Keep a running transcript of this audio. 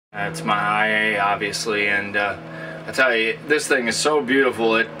It's my IA, obviously, and I tell you, this thing is so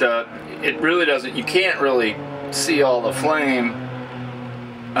beautiful. It really doesn't. You can't really see all the flame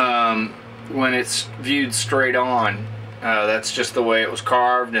when it's viewed straight on. That's just the way it was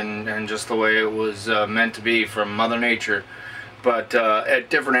carved, and just the way it was meant to be from Mother Nature. But at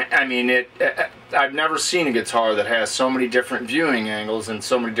different, I mean, I've never seen a guitar that has so many different viewing angles and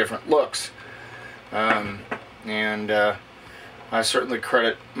so many different looks. I certainly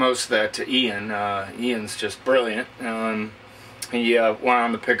credit most of that to Ian. Ian's just brilliant. He went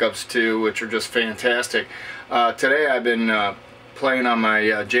on the pickups too, which are just fantastic. Today I've been playing on my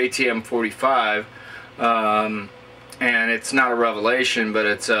JTM45, and it's not a revelation, but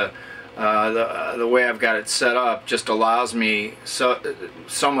it's the way I've got it set up just allows me so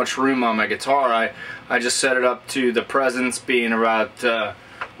much room on my guitar. I just set it up to the presence being about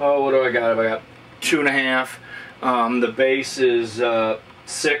what do I got? I got 2.5. The bass is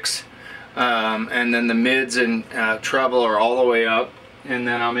 6, and then the mids and treble are all the way up, and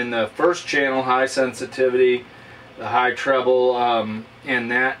then I'm in the first channel, high sensitivity, the high treble,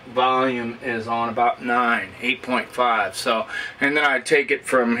 and that volume is on about 9, 8.5. So, and then I take it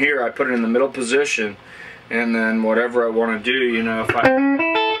from here, I put it in the middle position, and then whatever I want to do, you know, if I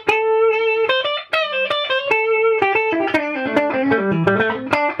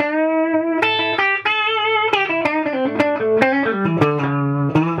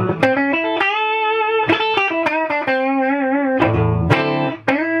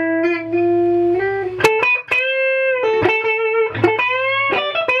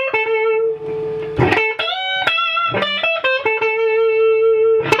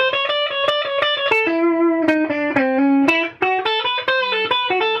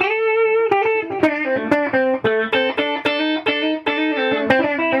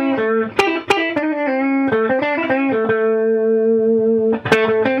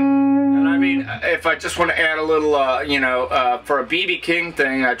if I just want to add a little, you know, for a BB King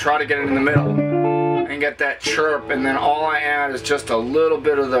thing, I try to get it in the middle and get that chirp, and then all I add is just a little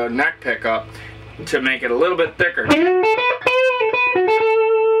bit of the neck pickup to make it a little bit thicker.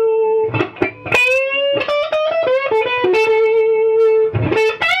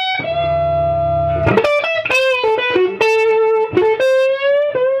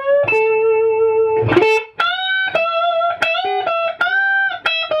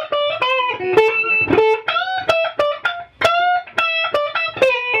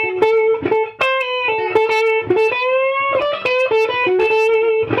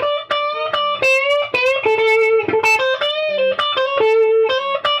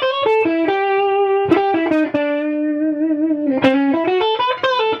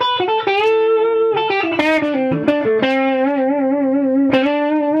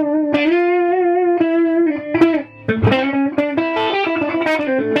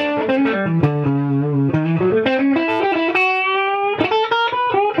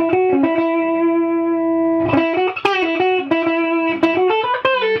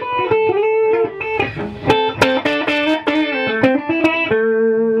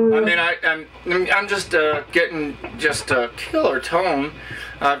 I'm just getting just a killer tone.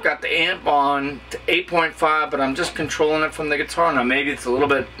 I've got the amp on to 8.5, but I'm just controlling it from the guitar. Now maybe it's a little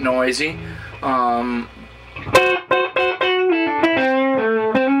bit noisy. But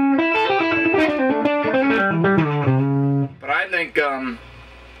I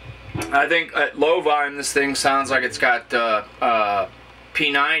think at low volume this thing sounds like it's got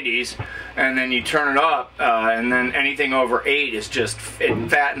P90s, and then you turn it up, and then anything over 8 is just, it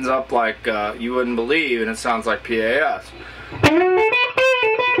fattens up like you wouldn't believe, and it sounds like PAS.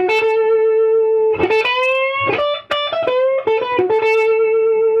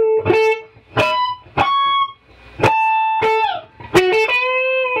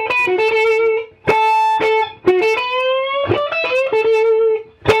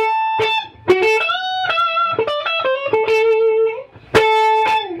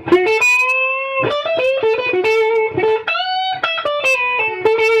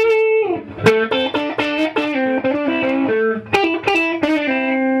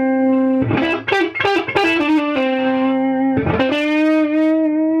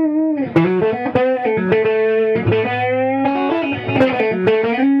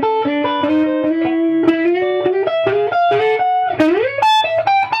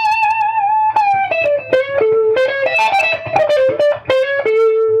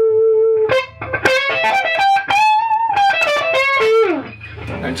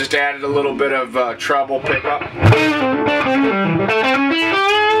 And just added a little bit of treble pickup.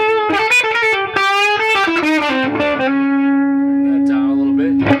 That down a little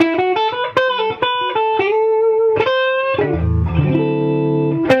bit.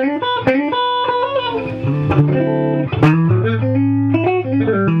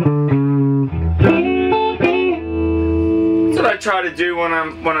 to do when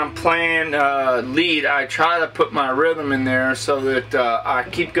I'm playing lead, I try to put my rhythm in there so that I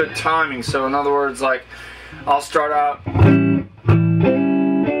keep good timing. So in other words, like I'll start out.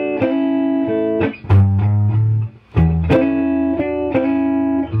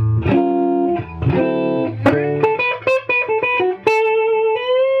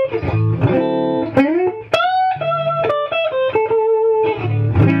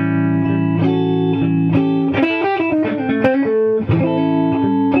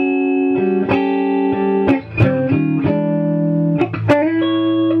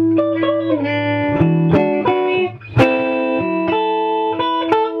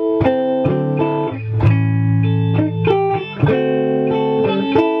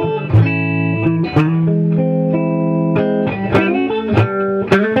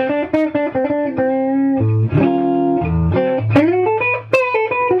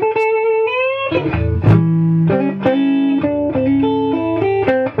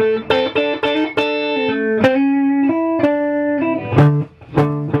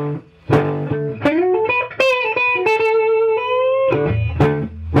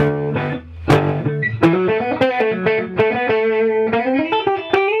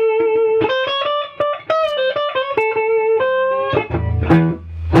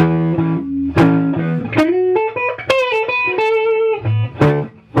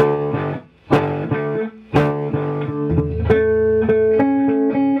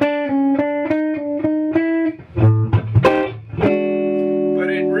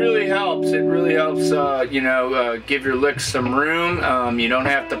 You know, give your licks some room. You don't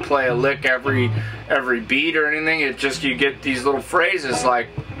have to play a lick every beat or anything. It just, you get these little phrases like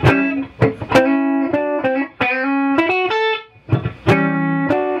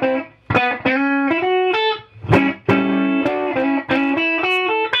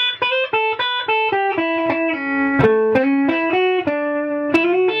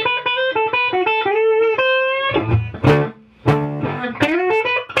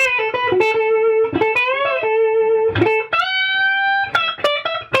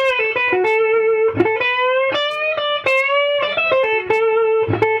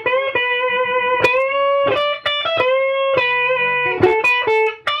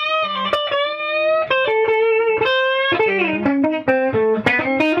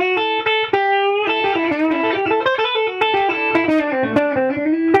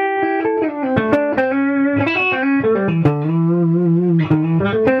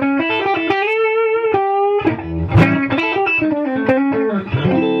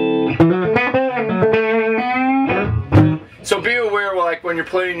when you're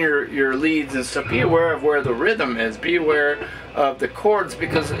playing your leads and stuff, be aware of where the rhythm is. Be aware of the chords,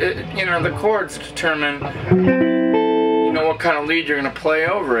 because you know, the chords determine, you know, what kind of lead you're going to play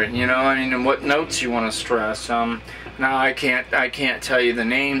over it. You know, I mean, and what notes you want to stress. Now I can't tell you the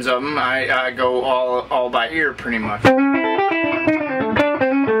names of them. I go all by ear pretty much.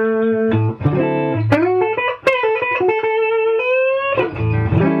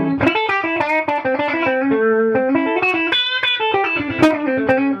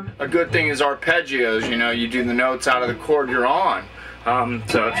 Good thing is arpeggios. You know, you do the notes out of the chord you're on.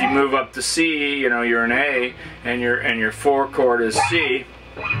 So if you move up to C, you know, you're an A, and your 4 chord is C,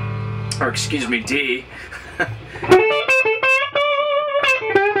 or excuse me, D. I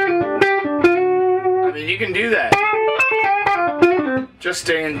mean, you can do that. Just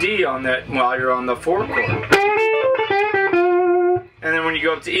stay in D on that while you're on the 4 chord, and then when you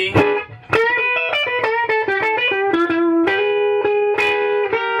go up to E.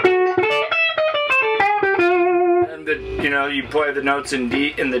 You know, you play the notes in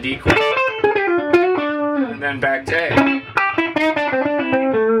D, in the D chord, and then back to A.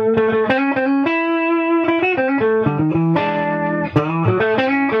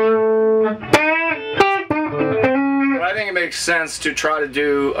 But I think it makes sense to try to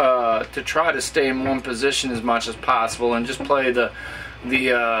do, to stay in one position as much as possible, and just play the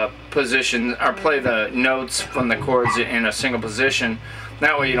position, or play the notes from the chords in a single position.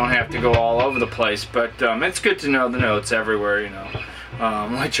 That way you don't have to go all over the place. But it's good to know the notes everywhere, you know,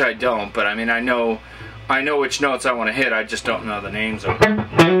 which I don't. But I mean, I know which notes I want to hit. I just don't know the names of them.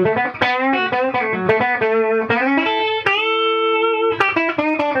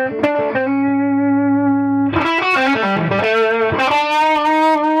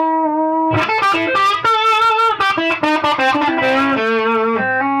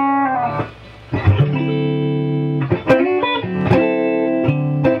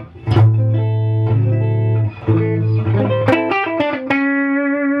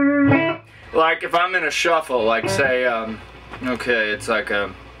 Like if I'm in a shuffle, like say, okay, it's like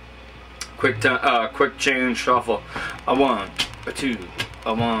a quick chain shuffle. A 1, a two,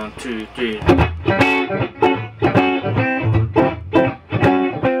 a 1, 2, 3.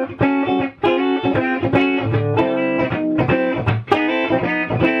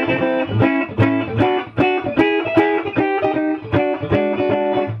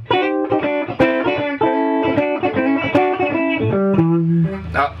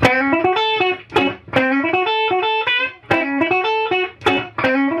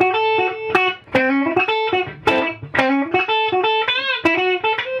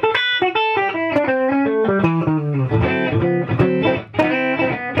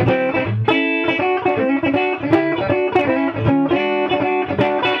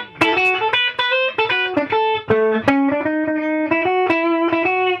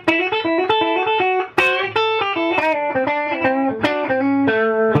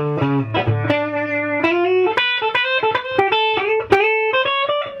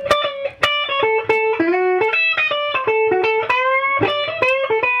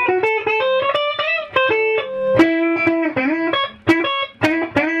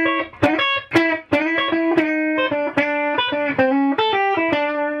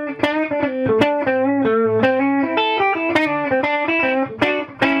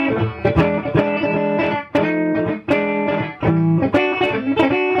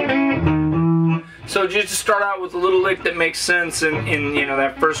 So just to start out with a little lick that makes sense in you know,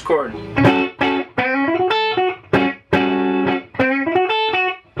 that first chord.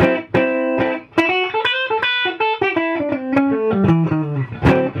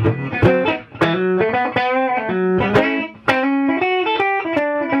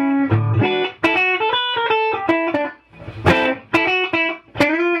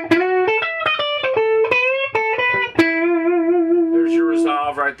 There's your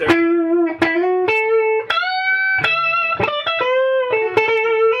resolve right there.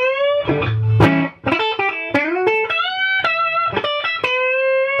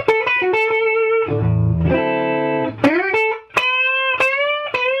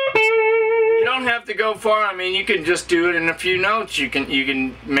 To go far. I mean, you can just do it in a few notes. You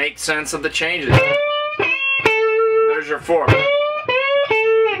can make sense of the changes. There's your 4.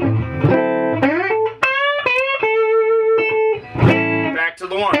 Back to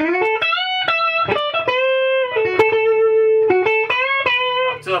the 1.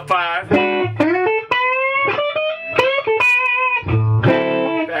 Up to the 5.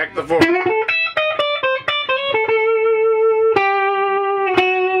 Back to the 4.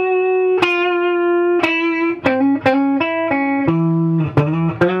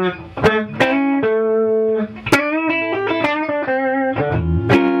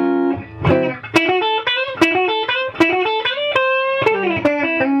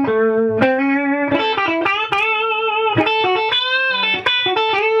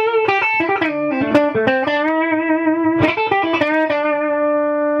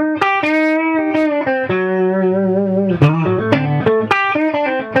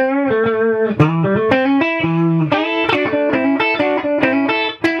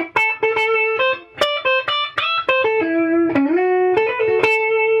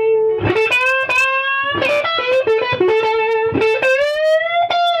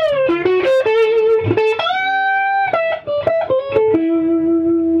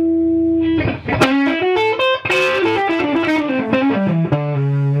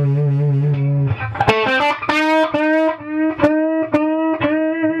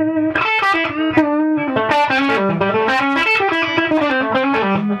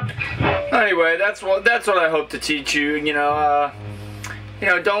 Anyway, that's what I hope to teach you. You know,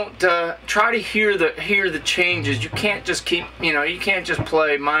 don't try to hear the changes. You can't just keep, you can't just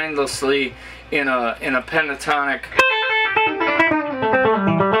play mindlessly in a pentatonic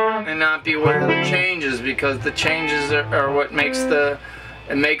and not be aware of the changes, because the changes are what makes the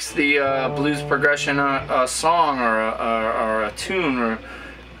blues progression a song or a tune or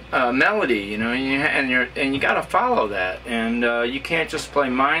melody, and you got to follow that, and you can't just play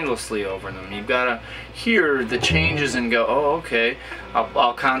mindlessly over them. You've got to hear the changes and go, oh, okay,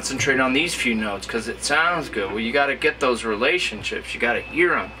 I'll concentrate on these few notes because it sounds good. Well, you got to get those relationships. You got to hear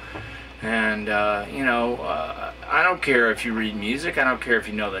them, and I don't care if you read music. I don't care if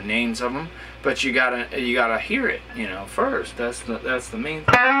you know the names of them, but you gotta hear it, first. That's the main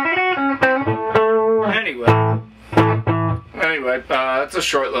thing. Anyway, it's a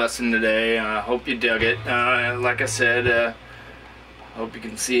short lesson today. Hope you dug it. Like I said, hope you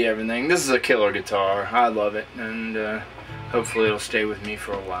can see everything. This is a killer guitar. I love it, and hopefully it'll stay with me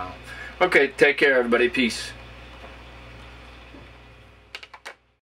for a while. Okay, take care, everybody. Peace.